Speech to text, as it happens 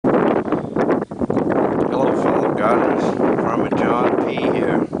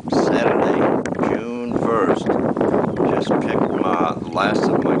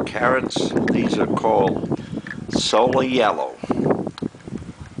carrots. These are called Solar Yellow.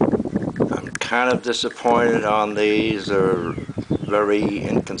 I'm kind of disappointed on these. They're very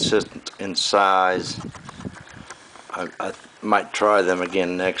inconsistent in size. I might try them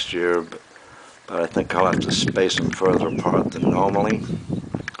again next year, but I think I'll have to space them further apart than normally.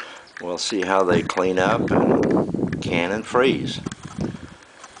 We'll see how they clean up and can and freeze.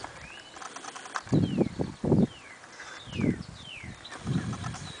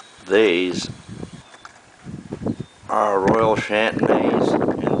 These are Royal Chantenays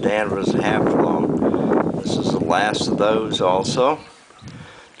and Danvers half-long. This is the last of those also.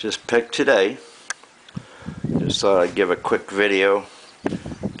 Just picked today. Just thought I'd give a quick video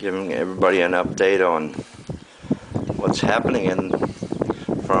giving everybody an update on what's happening in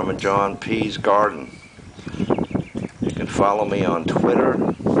Farmer John P's garden. You can follow me on Twitter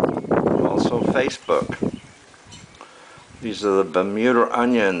and also Facebook. These are the Bermuda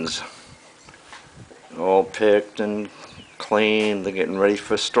onions, all picked and cleaned. They're getting ready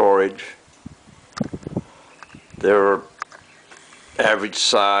for storage. They're average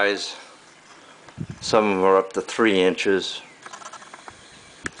size. Some of them are up to 3 inches.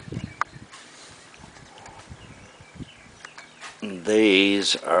 And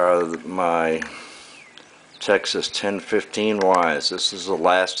these are my Texas 1015 Ys. This is the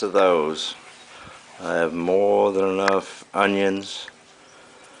last of those. I have more than enough onions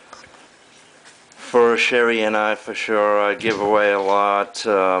for Sherry and I, for sure. I give away a lot.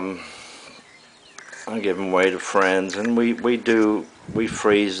 I give them away to friends, and we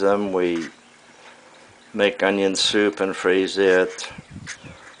freeze them. We make onion soup and freeze it.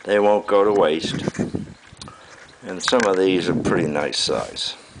 They won't go to waste. And some of these are pretty nice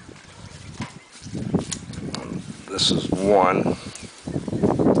size. This is one,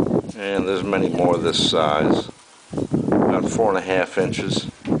 and there's many more this size, about 4.5 inches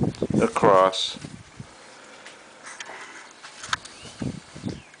across.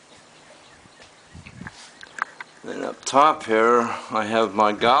 Then up top here I have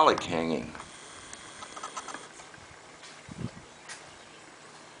my garlic hanging.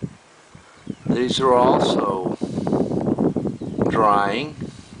 These are also drying.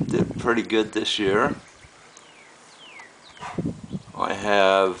 Did pretty good this year. I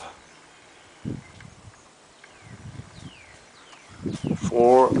have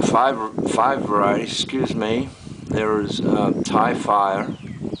 5 varieties, excuse me. There's Thai Fire,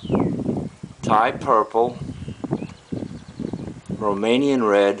 Thai Purple, Romanian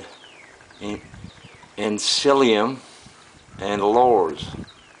Red, Encilium, and Lors.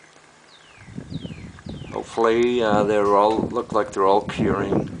 Hopefully they're all look like they're all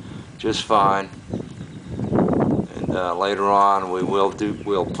curing just fine. And later on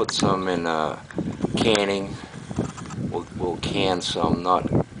we'll put some in canning. We'll can some, not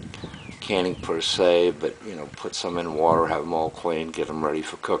canning per se, but put some in water, have them all clean, get them ready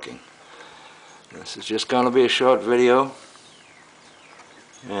for cooking. This is just going to be a short video,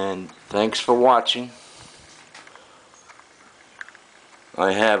 and thanks for watching.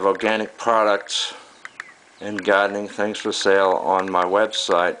 I have organic products and gardening things for sale on my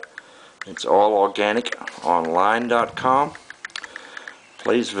website. It's allorganiconline.com.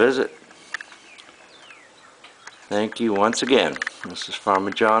 Please visit. Thank you once again. This is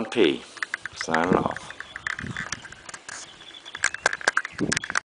Farmer John P. signing off.